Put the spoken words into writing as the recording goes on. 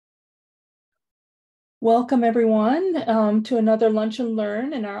Welcome, everyone, to another Lunch and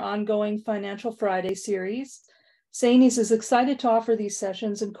Learn in our ongoing Financial Friday series. Sanys is excited to offer these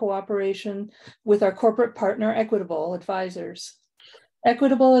sessions in cooperation with our corporate partner, Equitable Advisors.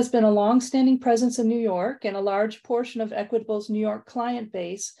 Equitable has been a long-standing presence in New York, and a large portion of Equitable's New York client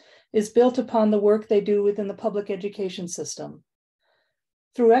base is built upon the work they do within the public education system.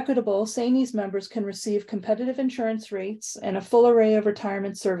 Through Equitable, Sanys members can receive competitive insurance rates and a full array of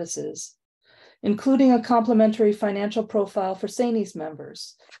retirement services, including a complimentary financial profile for Sanys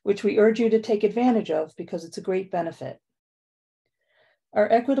members, which we urge you to take advantage of because it's a great benefit.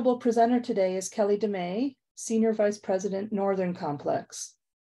 Our Equitable presenter today is Kelly DeMay, Senior Vice President, Northern Complex.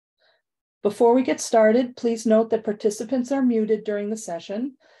 Before we get started, please note that participants are muted during the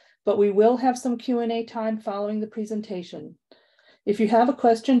session, but we will have some Q&A time following the presentation. If you have a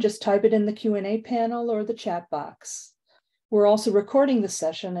question, just type it in the Q&A panel or the chat box. We're also recording the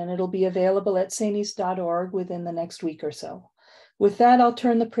session, and it'll be available at sanys.org within the next week or so. With that, I'll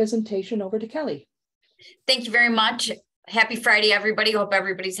turn the presentation over to Kelly. Thank you very much. Happy Friday, everybody. Hope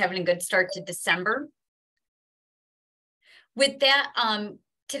everybody's having a good start to December. With that,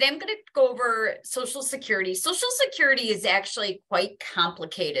 today I'm going to go over Social Security. Social Security is actually quite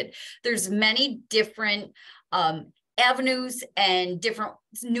complicated. There's many different avenues and different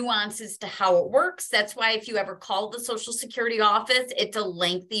nuances to how it works. That's why if you ever call the Social Security office, it's a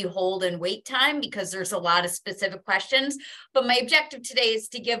lengthy hold and wait time because there's a lot of specific questions. But my objective today is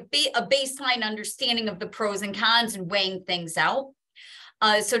to give a baseline understanding of the pros and cons and weighing things out.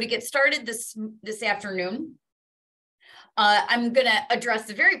 So to get started this afternoon, I'm going to address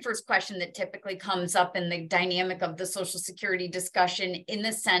the very first question that typically comes up in the dynamic of the Social Security discussion, in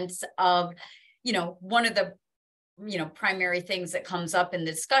the sense of, one of the primary things that comes up in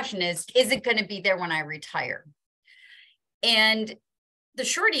the discussion is it going to be there when I retire? And the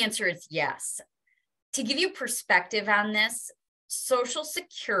short answer is yes. To give you perspective on this, Social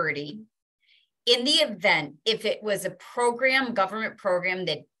Security, in the event, if it was a government program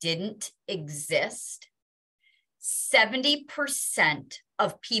that didn't exist, 70%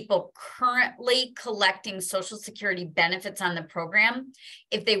 of people currently collecting Social Security benefits on the program,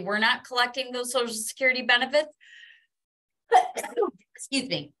 if they were not collecting those Social Security benefits, excuse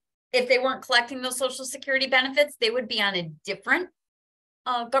me, if they weren't collecting those Social Security benefits, they would be on a different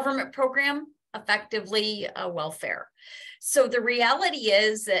government program, effectively welfare. So the reality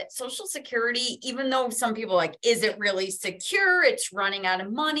is that Social Security, even though some people are like, is it really secure? It's running out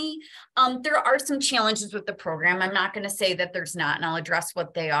of money. There are some challenges with the program. I'm not going to say that there's not, and I'll address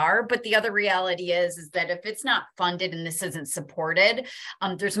what they are. But the other reality is that if it's not funded and this isn't supported,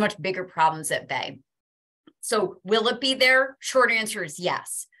 there's much bigger problems at bay. So will it be there? Short answer is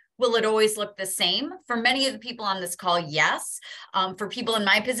yes. Will it always look the same? For many of the people on this call, yes. For people in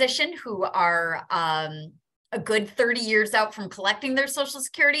my position who are a good 30 years out from collecting their Social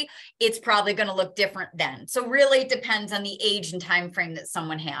Security, it's probably going to look different then. So really it depends on the age and time frame that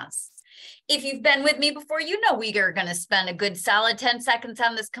someone has. If you've been with me before, we are going to spend a good solid 10 seconds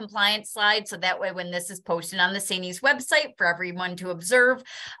on this compliance slide. So that way, when this is posted on the Sanys website for everyone to observe,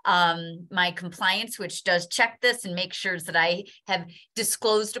 my compliance, which does check this and make sure that I have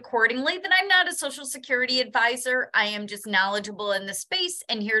disclosed accordingly, that I'm not a Social Security advisor. I am just knowledgeable in the space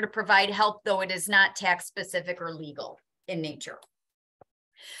and here to provide help, though it is not tax specific or legal in nature.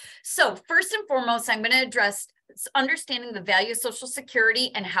 So first and foremost, I'm going to address understanding the value of Social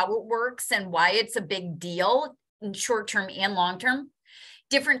Security and how it works and why it's a big deal in short-term and long-term.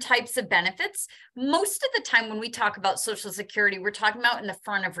 Different types of benefits. Most of the time when we talk about Social Security, we're talking about in the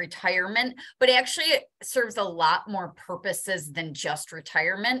front of retirement, but actually it serves a lot more purposes than just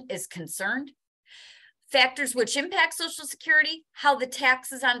retirement is concerned. Factors which impact Social Security, how the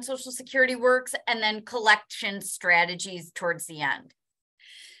taxes on Social Security works, and then collection strategies towards the end.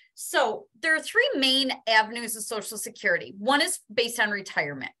 So there are three main avenues of Social Security. One is based on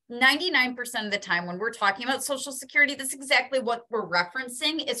retirement. 99% of the time when we're talking about Social Security, that's exactly what we're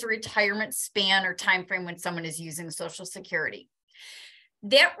referencing. It's a retirement span or time frame when someone is using Social Security.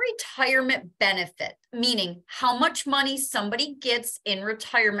 That retirement benefit, meaning how much money somebody gets in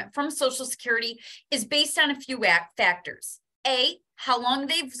retirement from Social Security, is based on a few factors. A, how long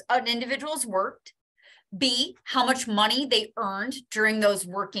an individual's worked. B, how much money they earned during those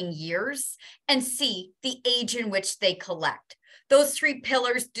working years, and C, the age in which they collect. Those three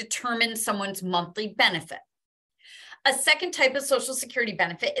pillars determine someone's monthly benefit. A second type of Social Security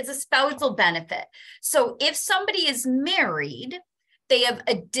benefit is a spousal benefit. So if somebody is married, they have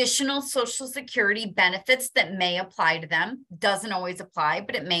additional Social Security benefits that may apply to them. Doesn't always apply,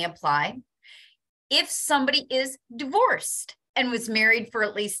 but it may apply. If somebody is divorced, and was married for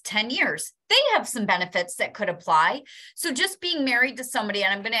at least 10 years. They have some benefits that could apply. So just being married to somebody,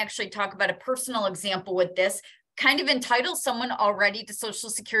 and I'm going to actually talk about a personal example with this, kind of entitles someone already to Social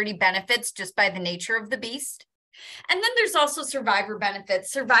Security benefits just by the nature of the beast. And then there's also survivor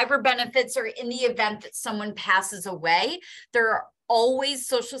benefits. Survivor benefits are in the event that someone passes away. There are always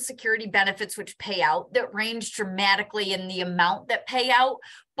Social Security benefits which pay out that range dramatically in the amount that pay out,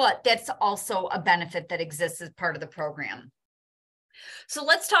 but that's also a benefit that exists as part of the program. So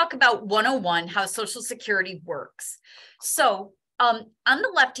let's talk about 101, how Social Security works. So on the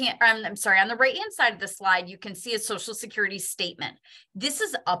on the right-hand side of the slide, you can see a Social Security statement. This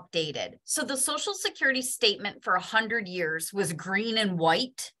is updated. So the Social Security statement for 100 years was green and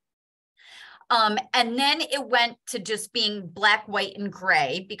white. And then it went to just being black, white, and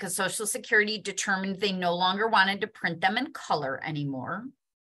gray because Social Security determined they no longer wanted to print them in color anymore.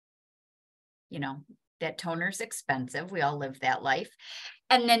 You know, that toner's expensive. We all live that life.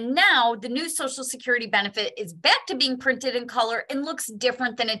 And then now the new Social Security benefit is back to being printed in color and looks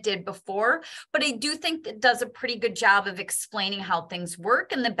different than it did before. But I do think it does a pretty good job of explaining how things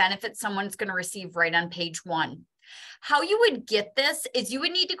work and the benefits someone's going to receive right on page 1. How you would get this is you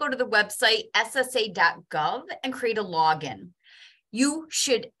would need to go to the website ssa.gov and create a login. You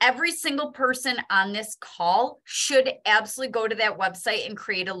should, every single person on this call should absolutely go to that website and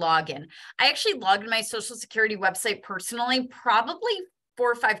create a login. I actually log in my Social Security website personally, probably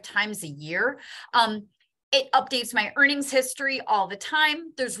 4 or 5 times a year. It updates my earnings history all the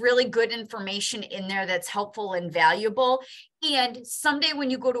time. There's really good information in there that's helpful and valuable. And someday when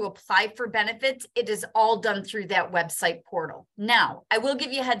you go to apply for benefits, it is all done through that website portal. Now, I will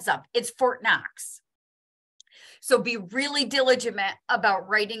give you a heads up. It's Fort Knox. So be really diligent about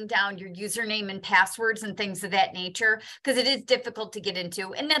writing down your username and passwords and things of that nature, because it is difficult to get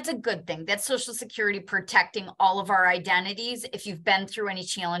into. And that's a good thing. That's Social Security protecting all of our identities. If you've been through any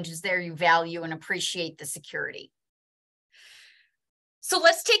challenges there, you value and appreciate the security. So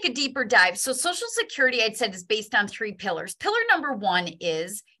let's take a deeper dive. So Social Security, I'd said, is based on 3 pillars. Pillar number 1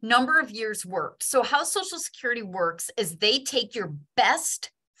 is number of years worked. So how Social Security works is they take your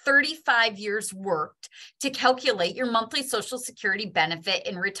best 35 years worked to calculate your monthly Social Security benefit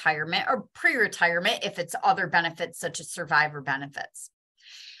in retirement or pre-retirement if it's other benefits such as survivor benefits.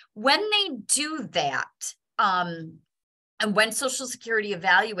 When they do that, and when Social Security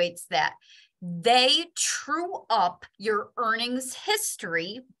evaluates that, they true up your earnings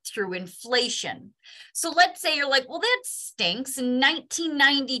history through inflation. So let's say you're like, well, that stinks. In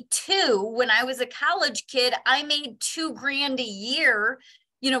 1992, when I was a college kid, I made $2,000 a year,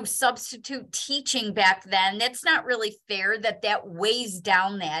 substitute teaching back then. That's not really fair that weighs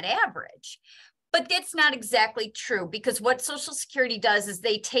down that average. But that's not exactly true, because what Social Security does is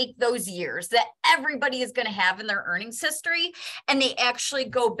they take those years that everybody is going to have in their earnings history, and they actually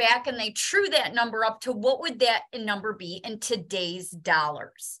go back and they true that number up to what would that number be in today's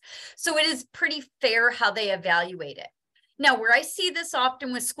dollars. So it is pretty fair how they evaluate it. Now, where I see this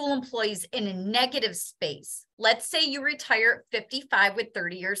often with school employees in a negative space, let's say you retire at 55 with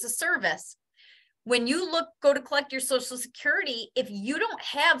 30 years of service. When you go to collect your Social Security, if you don't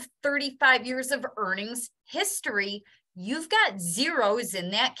have 35 years of earnings history, you've got zeros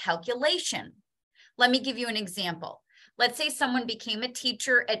in that calculation. Let me give you an example. Let's say someone became a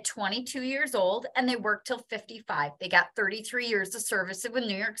teacher at 22 years old and they worked till 55. They got 33 years of service with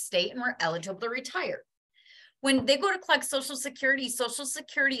New York State and were eligible to retire. When they go to collect Social Security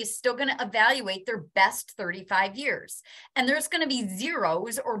is still going to evaluate their best 35 years. And there's going to be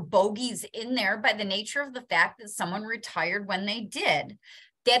zeros or bogeys in there by the nature of the fact that someone retired when they did.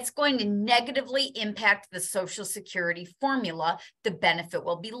 That's going to negatively impact the Social Security formula. The benefit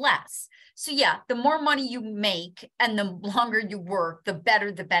will be less. So yeah, the more money you make and the longer you work, the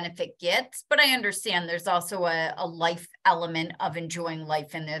better the benefit gets. But I understand there's also a life element of enjoying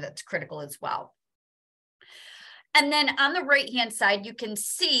life in there that's critical as well. And then on the right-hand side, you can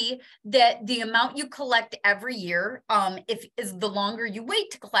see that the amount you collect every year, is the longer you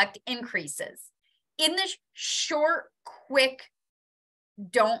wait to collect, increases. In the short, quick,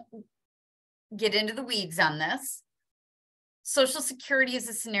 don't get into the weeds on this, Social Security is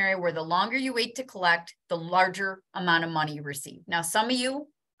a scenario where the longer you wait to collect, the larger amount of money you receive. Now, some of you,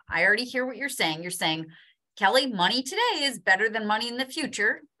 I already hear what you're saying. You're saying, Kelly, money today is better than money in the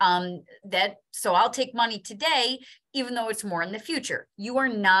future. So I'll take money today, even though it's more in the future. You are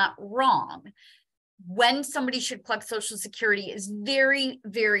not wrong. When somebody should collect Social Security is very,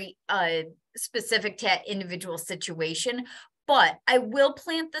 very specific to that individual situation. But I will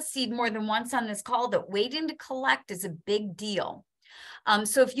plant the seed more than once on this call that waiting to collect is a big deal.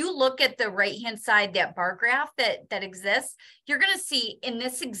 So if you look at the right-hand side, that bar graph that exists, you're going to see in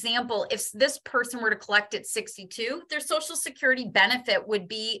this example, if this person were to collect at 62, their Social Security benefit would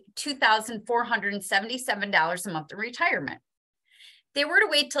be $2,477 a month in retirement. They were to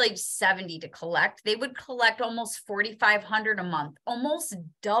wait till age 70 to collect, they would collect almost $4,500 a month, almost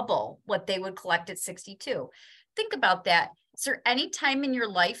double what they would collect at 62. Think about that. Is there any time in your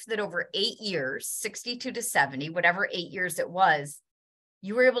life that over 8 years, 62 to 70, whatever 8 years it was,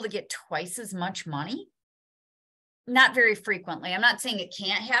 you were able to get twice as much money? Not very frequently. I'm not saying it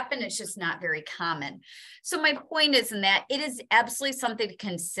can't happen. It's just not very common. So my point is in that it is absolutely something to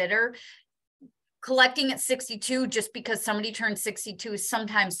consider. Collecting at 62 just because somebody turned 62 is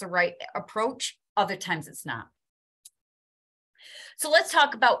sometimes the right approach. Other times it's not. So let's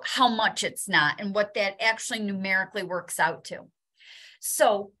talk about how much it's not and what that actually numerically works out to.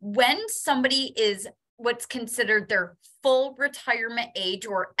 So when somebody is what's considered their full retirement age,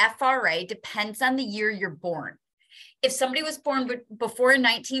 or FRA, depends on the year you're born. If somebody was born before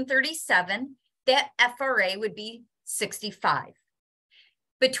 1937, that FRA would be 65.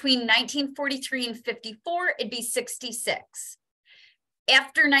 Between 1943 and 54, it'd be 66.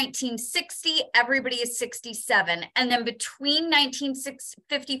 After 1960, everybody is 67. And then between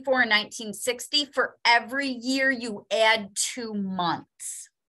 1954 and 1960, for every year, you add 2 months.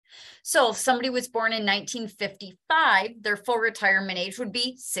 So if somebody was born in 1955, their full retirement age would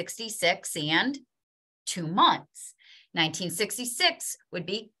be 66 and 2 months. 1966 would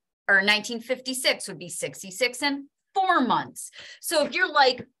be, or 1956 would be 66 and 4 months. So if you're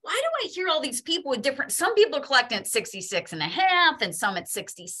like, why do I hear all these people with different, some people are collecting at 66 and a half and some at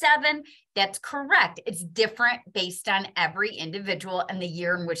 67. That's correct. It's different based on every individual and the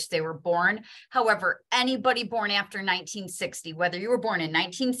year in which they were born. However, anybody born after 1960, whether you were born in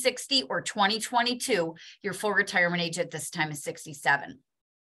 1960 or 2022, your full retirement age at this time is 67.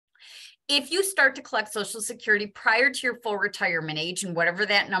 If you start to collect Social Security prior to your full retirement age, and whatever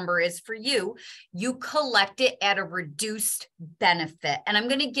that number is for you, you collect it at a reduced benefit. And I'm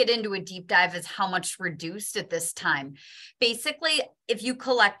going to get into a deep dive as how much reduced at this time. Basically, if you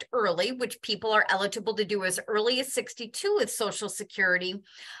collect early, which people are eligible to do as early as 62 with Social Security,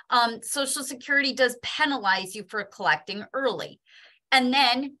 Social Security does penalize you for collecting early. And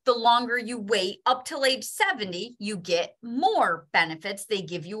then the longer you wait up till age 70, you get more benefits. They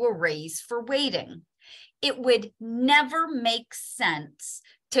give you a raise for waiting. It would never make sense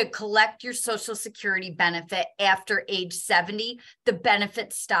to collect your Social Security benefit after age 70. The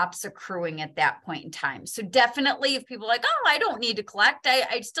benefit stops accruing at that point in time. So definitely if people are like, oh, I don't need to collect,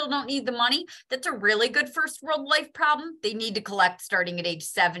 I still don't need the money, that's a really good first world life problem. They need to collect starting at age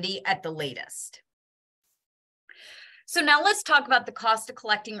 70 at the latest. So now let's talk about the cost of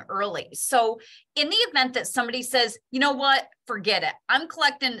collecting early. So in the event that somebody says, you know what, forget it, I'm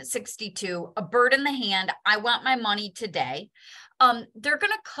collecting at 62, a bird in the hand, I want my money today. They're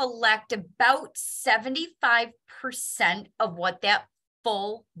going to collect about 75% of what that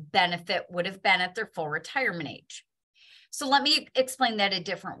full benefit would have been at their full retirement age. So let me explain that a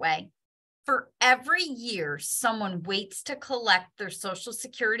different way. For every year someone waits to collect their Social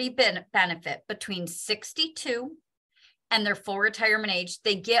Security benefit between 62 and their full retirement age,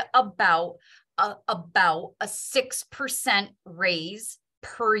 they get about a 6% raise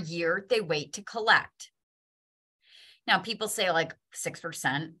per year they wait to collect. Now, people say like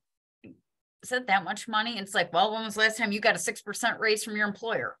 6%, is it that much money? And it's like, well, when was the last time you got a 6% raise from your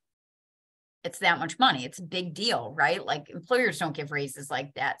employer? It's that much money. It's a big deal, right? Like employers don't give raises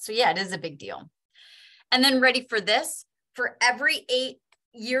like that. So yeah, it is a big deal. And then ready for this, for every 8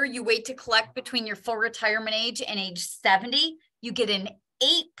 year you wait to collect between your full retirement age and age 70, you get an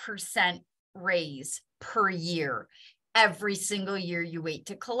 8% raise per year every single year you wait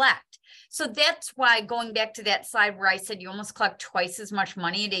to collect. So that's why, going back to that slide where I said you almost collect twice as much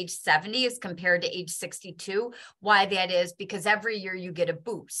money at age 70 as compared to age 62, why that is because every year you get a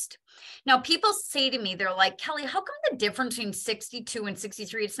boost. Now, people say to me, they're like, Kelly, how come the difference between 62 and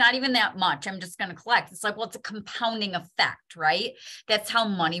 63, it's not even that much, I'm just going to collect. It's like, well, it's a compounding effect, right? That's how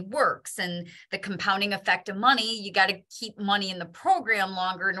money works. And the compounding effect of money, you got to keep money in the program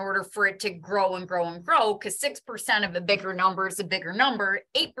longer in order for it to grow and grow and grow, because 6% of a bigger number is a bigger number,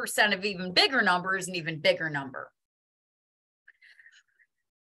 8% of even bigger number is an even bigger number.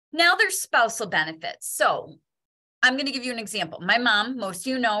 Now there's spousal benefits. So I'm going to give you an example. My mom, most of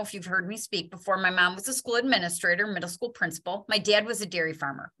you know, if you've heard me speak before, my mom was a school administrator, middle school principal. My dad was a dairy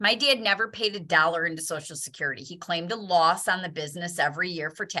farmer. My dad never paid $1 into Social Security. He claimed a loss on the business every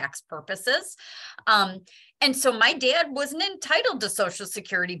year for tax purposes. And so my dad wasn't entitled to Social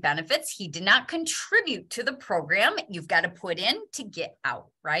Security benefits. He did not contribute to the program. You've got to put in to get out,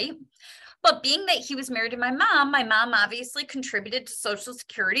 right? But being that he was married to my mom obviously contributed to Social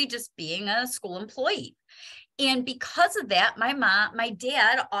Security just being a school employee. And because of that, my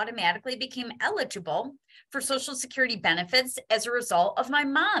dad automatically became eligible for Social Security benefits as a result of my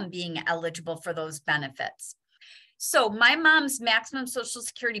mom being eligible for those benefits. So my mom's maximum Social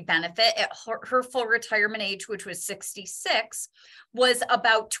Security benefit at her full retirement age, which was 66, was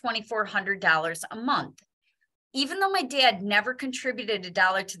about $2,400 a month. Even though my dad never contributed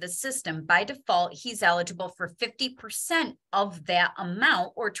 $1 to the system, by default, he's eligible for 50% of that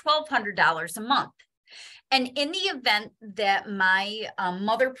amount, or $1,200 a month. And in the event that my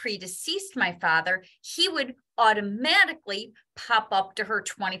mother predeceased my father, he would automatically pop up to her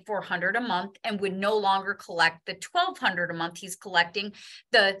 $2,400 a month and would no longer collect the $1,200 a month he's collecting.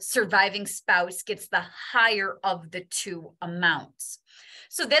 The surviving spouse gets the higher of the two amounts.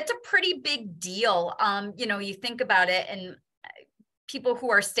 So that's a pretty big deal. You know, you think about it, and people who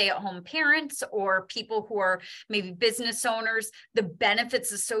are stay-at-home parents or people who are maybe business owners, the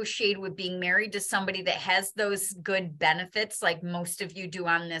benefits associated with being married to somebody that has those good benefits, like most of you do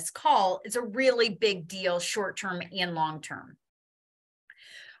on this call, is a really big deal, short-term and long-term.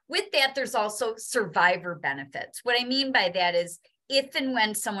 With that, there's also survivor benefits. What I mean by that is, if and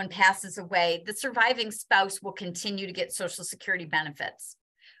when someone passes away, the surviving spouse will continue to get Social Security benefits.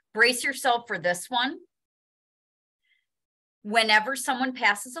 Brace yourself for this one. Whenever someone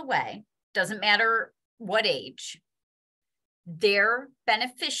passes away, doesn't matter what age, their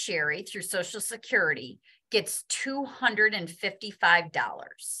beneficiary through Social Security gets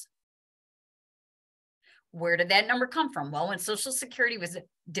 $255. Where did that number come from? Well, when Social Security was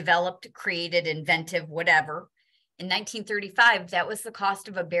developed, created, invented, whatever, in 1935, that was the cost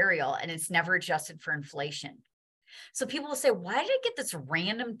of a burial, and it's never adjusted for inflation. So people will say, why did I get this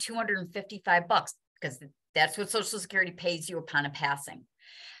random $255? Because that's what Social Security pays you upon a passing.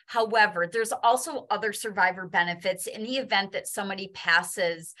 However, there's also other survivor benefits in the event that somebody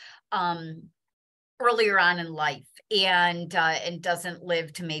passes earlier on in life and doesn't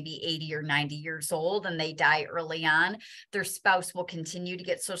live to maybe 80 or 90 years old, and they die early on. Their spouse will continue to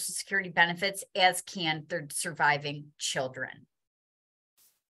get Social Security benefits, as can their surviving children.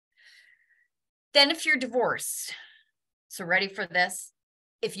 Then if you're divorced, so ready for this?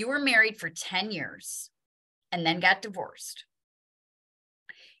 If you were married for 10 years and then got divorced,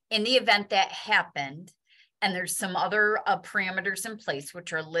 in the event that happened, and there's some other parameters in place,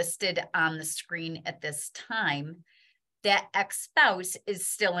 which are listed on the screen at this time, that ex-spouse is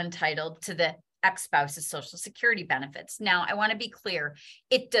still entitled to the ex-spouse's Social Security benefits. Now, I want to be clear,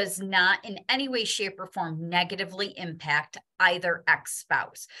 it does not in any way, shape, or form negatively impact either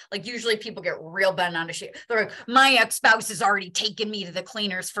ex-spouse. Like, usually people get real bent on a shit. They're like, my ex-spouse has already taken me to the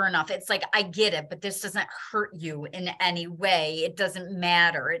cleaners for enough. It's like, I get it, but this doesn't hurt you in any way. It doesn't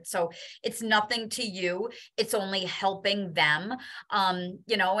matter. So it's nothing to you. It's only helping them,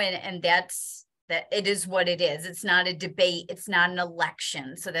 you know, and that's, that it is what it is. It's not a debate. It's not an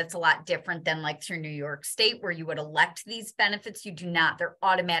election. So that's a lot different than like through New York State, where you would elect these benefits. You do not. They're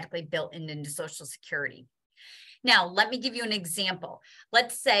automatically built into Social Security. Now, let me give you an example.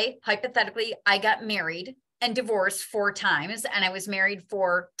 Let's say, hypothetically, I got married and divorced 4 times, and I was married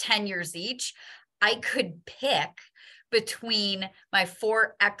for 10 years each. I could pick between my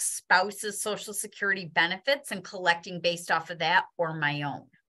 4 ex-spouses' Social Security benefits and collecting based off of that, or my own.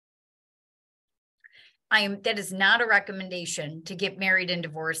 That is not a recommendation to get married and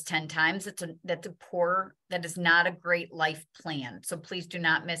divorced 10 times. That is not a great life plan. So please do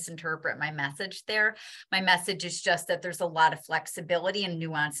not misinterpret my message there. My message is just that there's a lot of flexibility and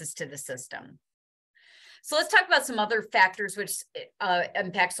nuances to the system. So let's talk about some other factors which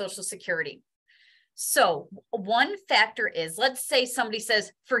impact Social Security. So one factor is, let's say somebody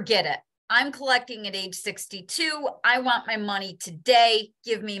says, forget it. I'm collecting at age 62. I want my money today.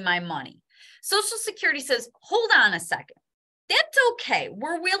 Give me my money. Social Security says, hold on a second. That's okay.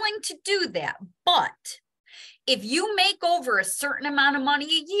 We're willing to do that. But if you make over a certain amount of money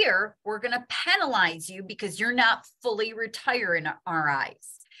a year, we're going to penalize you because you're not fully retired in our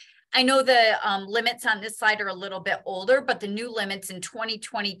eyes. I know the limits on this slide are a little bit older, but the new limits in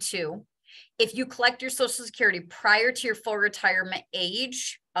 2022, if you collect your Social Security prior to your full retirement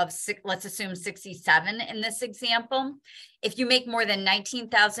age, of let's assume 67 in this example. If you make more than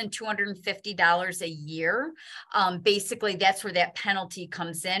 $19,250 a year, basically that's where that penalty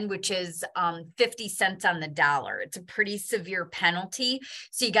comes in, which is 50 cents on the dollar. It's a pretty severe penalty.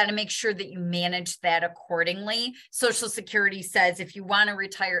 So you got to make sure that you manage that accordingly. Social Security says if you want to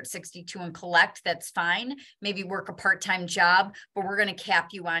retire at 62 and collect, that's fine. Maybe work a part-time job, but we're going to cap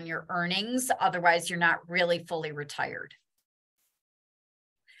you on your earnings. Otherwise, you're not really fully retired.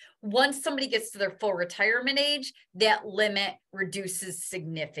 Once somebody gets to their full retirement age, that limit reduces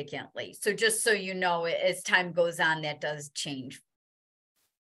significantly. So just so you know, as time goes on, that does change.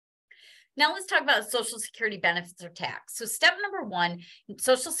 Now let's talk about Social Security benefits or tax. So step number one,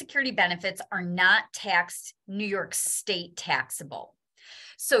 Social Security benefits are not taxed New York State taxable.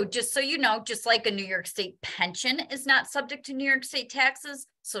 So just so you know, just like a New York State pension is not subject to New York State taxes,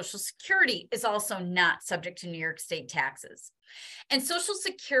 Social Security is also not subject to New York State taxes. And Social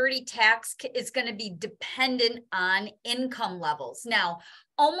Security tax is going to be dependent on income levels. Now,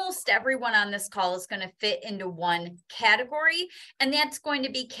 almost everyone on this call is going to fit into one category, and that's going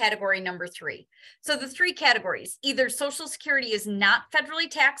to be category number 3. So the 3 categories, either Social Security is not federally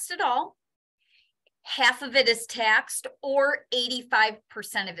taxed at all, half of it is taxed, or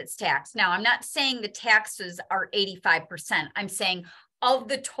 85% of it's taxed. Now, I'm not saying the taxes are 85%. I'm saying of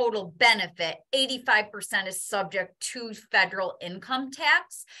the total benefit, 85% is subject to federal income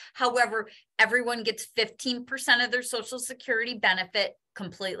tax. However, everyone gets 15% of their Social Security benefit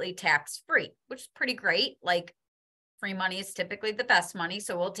completely tax-free, which is pretty great. Like, free money is typically the best money,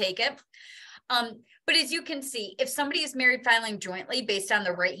 so we'll take it. But as you can see, if somebody is married filing jointly based on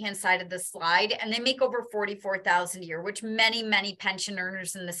the right-hand side of the slide, and they make over $44,000 a year, which many, many pension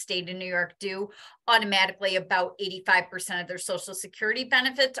earners in the state of New York do, automatically about 85% of their Social Security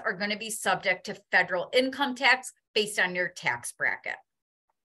benefits are going to be subject to federal income tax based on your tax bracket.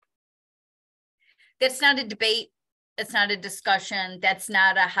 That's not a debate. That's not a discussion. That's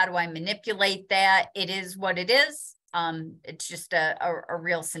not a how do I manipulate that. It is what it is. It's just a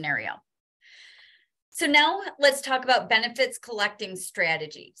real scenario. So now let's talk about benefits collecting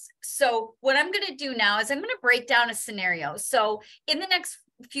strategies. So what I'm going to do now is I'm going to break down a scenario. So in the next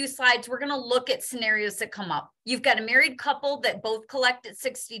few slides, we're going to look at scenarios that come up. You've got a married couple that both collect at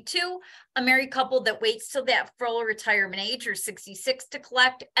 62, a married couple that waits till that full retirement age or 66 to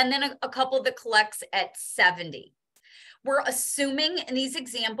collect, and then a couple that collects at 70. We're assuming in these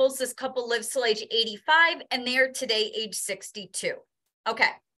examples, this couple lives till age 85 and they are today age 62. Okay.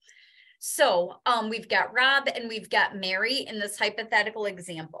 So we've got Rob and we've got Mary in this hypothetical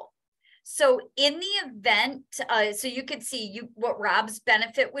example. So in the event, so you could see what Rob's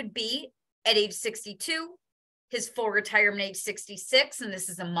benefit would be at age 62, his full retirement age 66, and this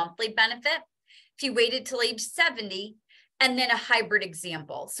is a monthly benefit. If he waited till age 70, and then a hybrid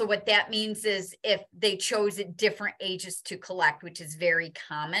example. So what that means is if they chose at different ages to collect, which is very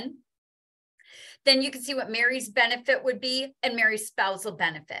common, then you can see what Mary's benefit would be and Mary's spousal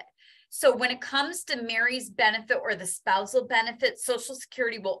benefit. So when it comes to Mary's benefit or the spousal benefit, Social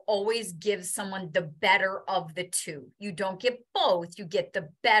Security will always give someone the better of the two. You don't get both, you get the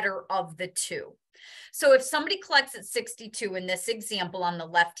better of the two. So if somebody collects at 62 in this example on the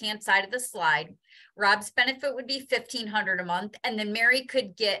left-hand side of the slide, Rob's benefit would be $1,500 a month, and then Mary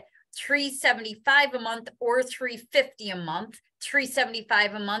could get $375 a month or $350 a month.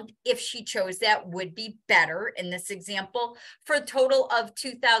 $375 a month, if she chose that, would be better in this example, for a total of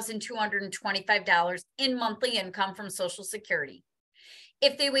 $2,225 in monthly income from Social Security.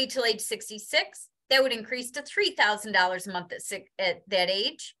 If they wait till age 66, that would increase to $3,000 a month at that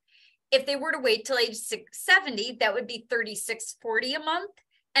age. If they were to wait till age 70, that would be $3,640 a month,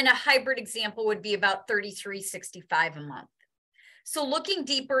 and a hybrid example would be about $3,365 a month. So looking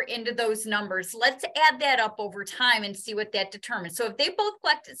deeper into those numbers, let's add that up over time and see what that determines. So if they both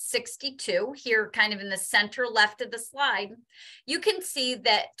collect at 62, here kind of in the center left of the slide, you can see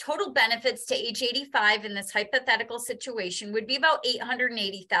that total benefits to age 85 in this hypothetical situation would be about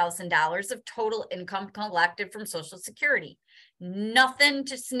 $880,000 of total income collected from Social Security. Nothing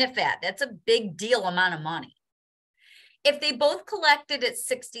to sniff at. That's a big deal amount of money. If they both collected at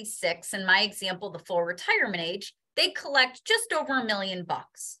 66, in my example, the full retirement age, they collect just over $1 million.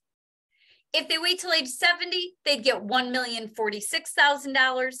 If they wait till age 70, they'd get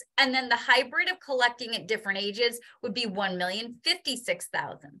 $1,046,000. And then the hybrid of collecting at different ages would be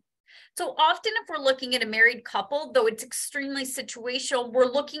 $1,056,000. So often if we're looking at a married couple, though it's extremely situational, we're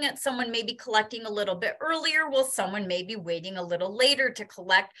looking at someone maybe collecting a little bit earlier, while someone may be waiting a little later to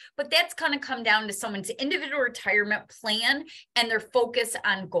collect. But that's going to come down to someone's individual retirement plan and their focus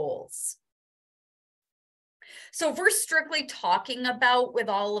on goals. So if we're strictly talking about with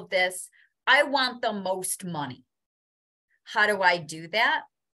all of this, I want the most money. How do I do that?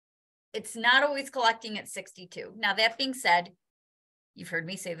 It's not always collecting at 62. Now, that being said, you've heard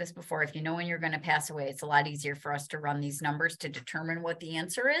me say this before. If you know when you're going to pass away, it's a lot easier for us to run these numbers to determine what the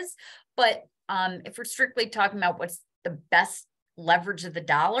answer is. But if we're strictly talking about what's the best leverage of the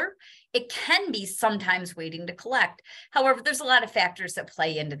dollar, it can be sometimes waiting to collect. However, there's a lot of factors that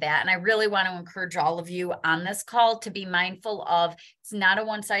play into that. And I really want to encourage all of you on this call to be mindful of it's not a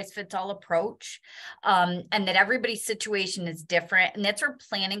one size fits all approach, and that everybody's situation is different. And that's where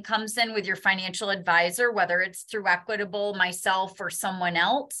planning comes in with your financial advisor, whether it's through Equitable, myself, or someone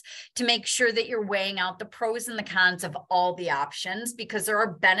else, to make sure that you're weighing out the pros and the cons of all the options, because there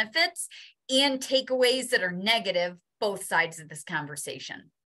are benefits and takeaways that are negative both sides of this conversation.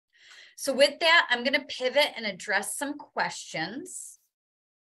 So with that, I'm going to pivot and address some questions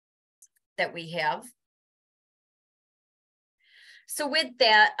that we have. So with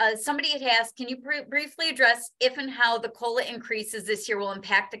that, somebody had asked, can you briefly address if and how the COLA increases this year will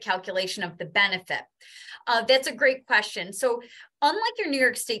impact the calculation of the benefit? That's a great question. So unlike your New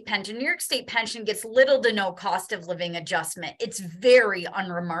York State pension gets little to no cost of living adjustment. It's very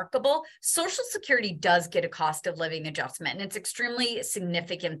unremarkable. Social Security does get a cost of living adjustment, and it's extremely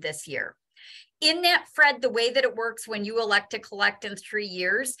significant this year. In that, Fred, the way that it works when you elect to collect in 3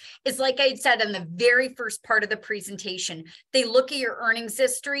 years is, like I said in the very first part of the presentation, they look at your earnings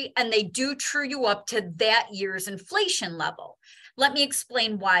history and they do true you up to that year's inflation level. Let me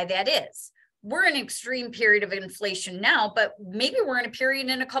explain why that is. We're in an extreme period of inflation now, but maybe we're in a period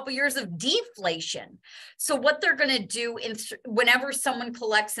in a couple years of deflation. So what they're going to do whenever someone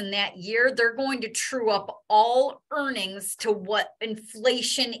collects in that year, they're going to true up all earnings to what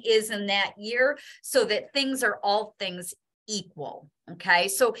inflation is in that year so that things are all things equal. Okay,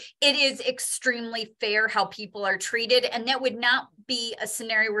 so it is extremely fair how people are treated. And that would not be a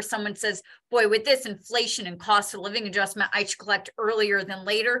scenario where someone says, boy, with this inflation and cost of living adjustment, I should collect earlier than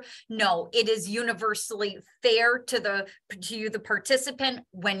later. No, it is universally fair to you, the participant,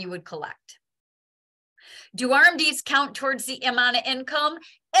 when you would collect. Do RMDs count towards the amount of income?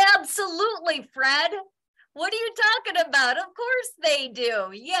 Absolutely, Fred. What are you talking about? Of course they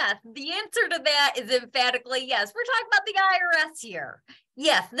do. Yes, the answer to that is emphatically yes. We're talking about the IRS here.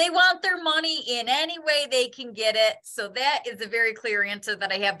 Yes, they want their money in any way they can get it. So that is a very clear answer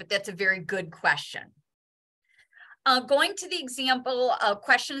that I have, but that's a very good question. Going to the example of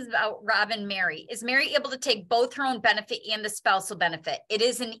questions about Rob and Mary. Is Mary able to take both her own benefit and the spousal benefit? It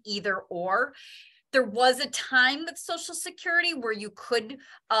is an either or. There was a time with Social Security where you could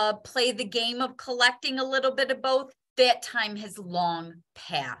play the game of collecting a little bit of both. That time has long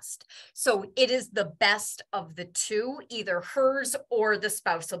passed. So it is the best of the two, either hers or the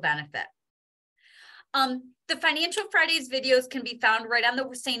spousal benefit. The Financial Fridays videos can be found right on the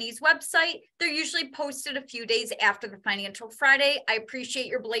St. E's website. They're usually posted a few days after the Financial Friday. I appreciate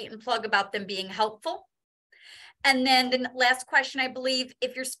your blatant plug about them being helpful. And then the last question, I believe,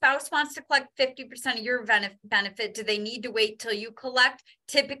 if your spouse wants to collect 50% of your benefit, do they need to wait till you collect?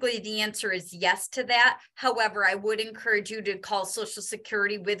 Typically, the answer is yes to that. However, I would encourage you to call Social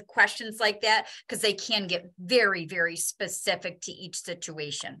Security with questions like that because they can get very, very specific to each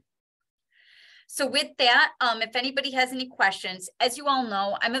situation. So with that, if anybody has any questions, as you all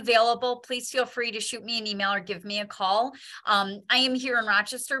know, I'm available. Please feel free to shoot me an email or give me a call. I am here in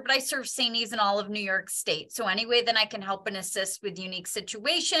Rochester, but I serve St. E's in all of New York State. So any way that I can help and assist with unique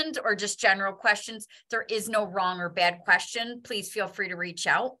situations or just general questions, there is no wrong or bad question. Please feel free to reach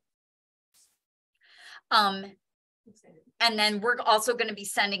out. And then we're also going to be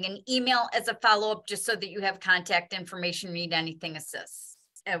sending an email as a follow-up just so that you have contact information, need anything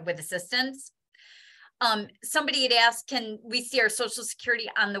with assistance. Somebody had asked, can we see our Social Security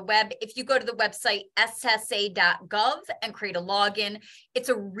on the web? If you go to the website ssa.gov and create a login, it's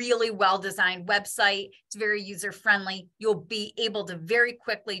a really well-designed website. It's very user-friendly. You'll be able to very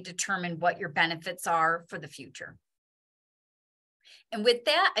quickly determine what your benefits are for the future. And with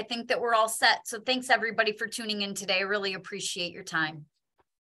that, I think that we're all set. So thanks everybody for tuning in today. I really appreciate your time.